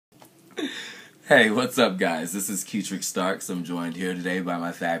Hey, what's up, guys? This is Keitric Starks. I'm joined here today by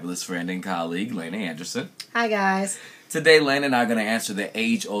my fabulous friend and colleague, Lena Anderson. Hi, guys. Today, Lena and I are going to answer the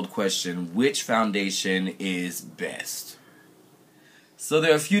age-old question, which foundation is best? So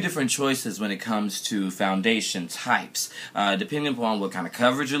there are a few different choices when it comes to foundation types, depending upon what kind of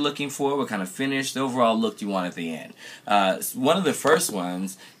coverage you're looking for, what kind of finish, the overall look you want at the end. One of the first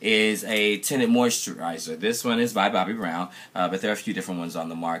ones is a tinted moisturizer. This one is by Bobbi Brown, but there are a few different ones on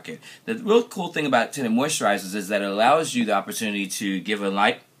the market. The real cool thing about tinted moisturizers is that it allows you the opportunity to give a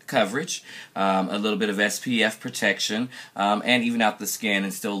light coverage, a little bit of SPF protection, and even out the skin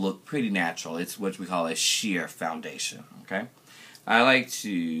and still look pretty natural. It's what we call a sheer foundation. Okay. I like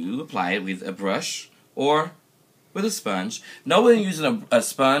to apply it with a brush or with a sponge. No one using a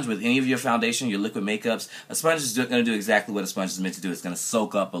sponge with any of your foundation, your liquid makeups. A sponge is going to do exactly what a sponge is meant to do. It's going to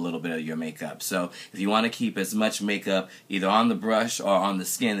soak up a little bit of your makeup. So if you want to keep as much makeup either on the brush or on the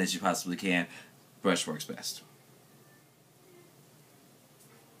skin as you possibly can, brush works best.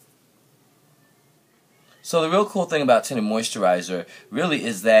 So the real cool thing about tinted moisturizer really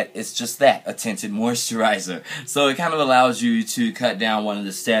is that it's just that, a tinted moisturizer. So it kind of allows you to cut down one of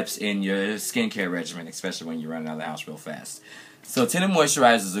the steps in your skincare regimen, especially when you're running out of the house real fast. So tinted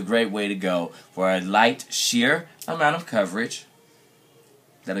moisturizer is a great way to go for a light, sheer amount of coverage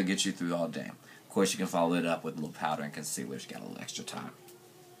that'll get you through all day. Of course, you can follow it up with a little powder and concealer if you got a little extra time.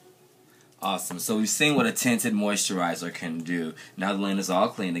 Awesome. So we've seen what a tinted moisturizer can do. Now that Lena's all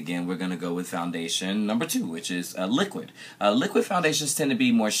clean again, we're going to go with foundation number 2, which is liquid. Liquid foundations tend to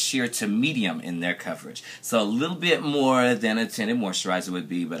be more sheer to medium in their coverage. So a little bit more than a tinted moisturizer would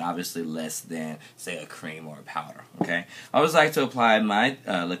be, but obviously less than, say, a cream or a powder. Okay. I always like to apply my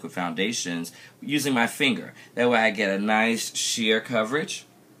liquid foundations using my finger. That way I get a nice sheer coverage.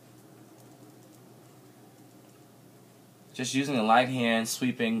 Just using a light hand,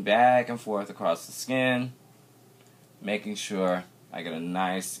 sweeping back and forth across the skin, making sure I get a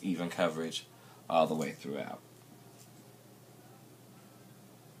nice, even coverage all the way throughout.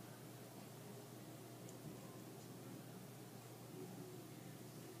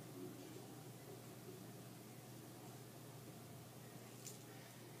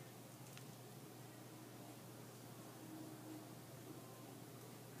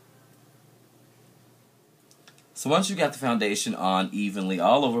 So once you got the foundation on evenly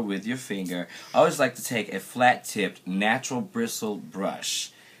all over with your finger, I always like to take a flat-tipped, natural bristle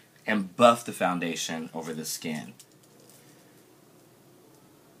brush and buff the foundation over the skin.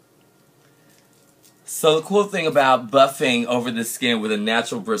 So the cool thing about buffing over the skin with a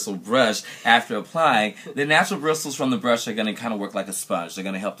natural bristle brush after applying, the natural bristles from the brush are going to kind of work like a sponge. They're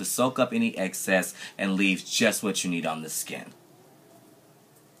going to help to soak up any excess and leave just what you need on the skin.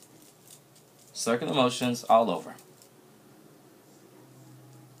 Circular motions all over.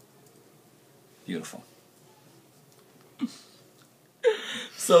 Beautiful.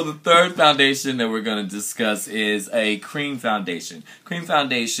 So the third foundation that we're going to discuss is a cream foundation. Cream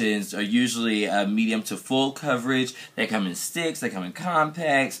foundations are usually medium to full coverage. They come in sticks, they come in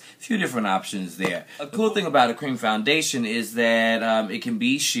compacts, a few different options there. A cool thing about a cream foundation is that it can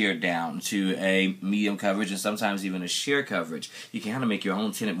be sheared down to a medium coverage and sometimes even a sheer coverage. You can kind of make your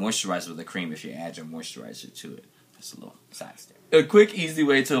own tinted moisturizer with a cream if you add your moisturizer to it. That's a little side step. A quick, easy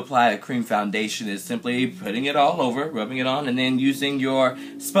way to apply a cream foundation is simply putting it all over, rubbing it on, and then using your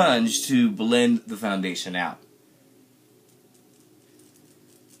sponge to blend the foundation out.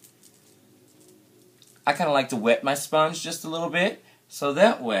 I kind of like to wet my sponge just a little bit, so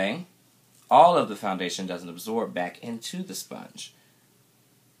that way all of the foundation doesn't absorb back into the sponge.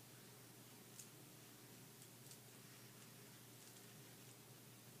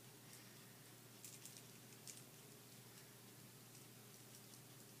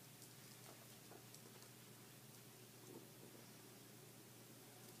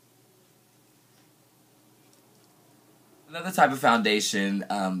 Another type of foundation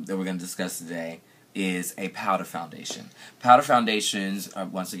that we're going to discuss today is a powder foundation. Powder foundations,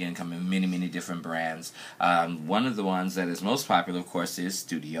 once again, come in many, many different brands. One of the ones that is most popular, of course, is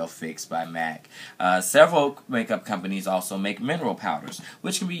Studio Fix by MAC. Several makeup companies also make mineral powders,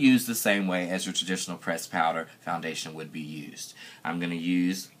 which can be used the same way as your traditional pressed powder foundation would be used. I'm going to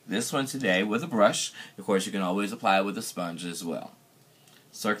use this one today with a brush. Of course, you can always apply it with a sponge as well.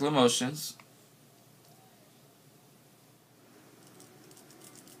 Circular motions.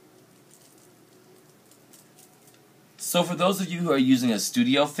 So for those of you who are using a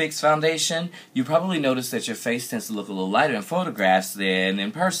Studio Fix foundation, you probably noticed that your face tends to look a little lighter in photographs than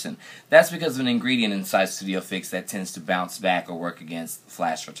in person. That's because of an ingredient inside Studio Fix that tends to bounce back or work against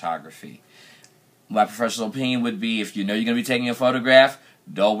flash photography. My professional opinion would be, if you know you're going to be taking a photograph,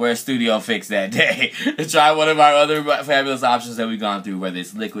 don't wear Studio Fix that day. Try one of our other fabulous options that we've gone through, whether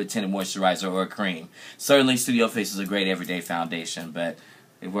it's liquid tinted moisturizer or cream. Certainly Studio Fix is a great everyday foundation, but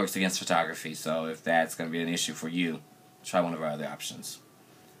it works against photography, so if that's going to be an issue for you, try one of our other options.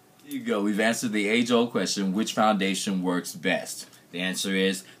 There you go. We've answered the age-old question, which foundation works best? The answer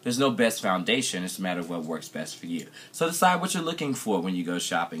is, there's no best foundation. It's a matter of what works best for you. So decide what you're looking for when you go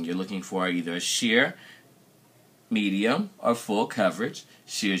shopping. You're looking for either a sheer, medium, or full coverage.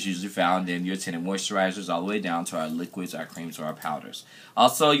 Sheer is usually found in your tinted moisturizers all the way down to our liquids, our creams, or our powders.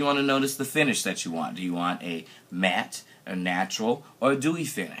 Also, you want to notice the finish that you want. Do you want a matte, a natural, or a dewy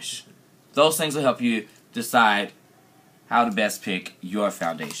finish? Those things will help you decide how to best pick your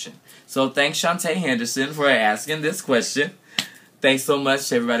foundation. So thanks Shantae Henderson for asking this question. Thanks so much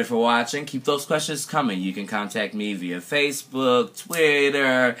to everybody for watching. Keep those questions coming. You can contact me via Facebook,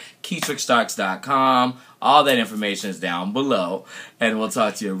 Twitter, KeitricStarks.com. All that information is down below. And we'll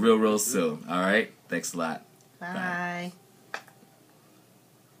talk to you real soon. Alright? Thanks a lot. Bye.